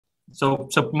So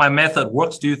my method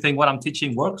works. Do you think what I'm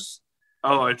teaching works?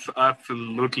 Oh, it's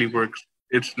absolutely works.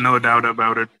 It's no doubt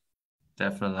about it.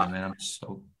 Definitely, man. I'm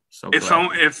so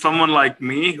if someone like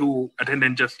me who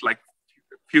attended just like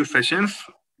few sessions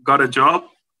got a job,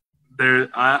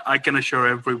 I can assure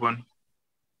everyone,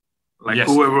 like yes.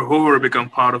 whoever become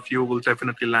part of you will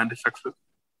definitely land a success.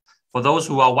 For those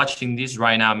who are watching this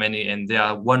right now, many, and they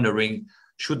are wondering,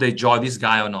 should they join this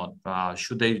guy or not?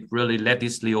 Should they really let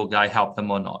this Leo guy help them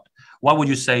or not? What would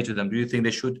you say to them? Do you think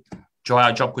they should join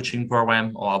a job coaching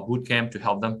program or a boot camp to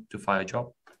help them to find a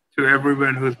job? To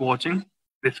everyone who's watching,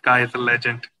 this guy is a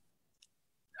legend.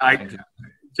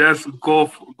 Just go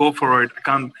for it.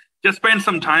 Just spend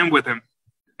some time with him.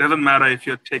 Doesn't matter if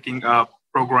you're taking a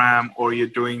program or you're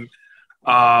doing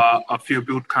a few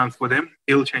boot camps with him.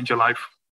 He'll change your life.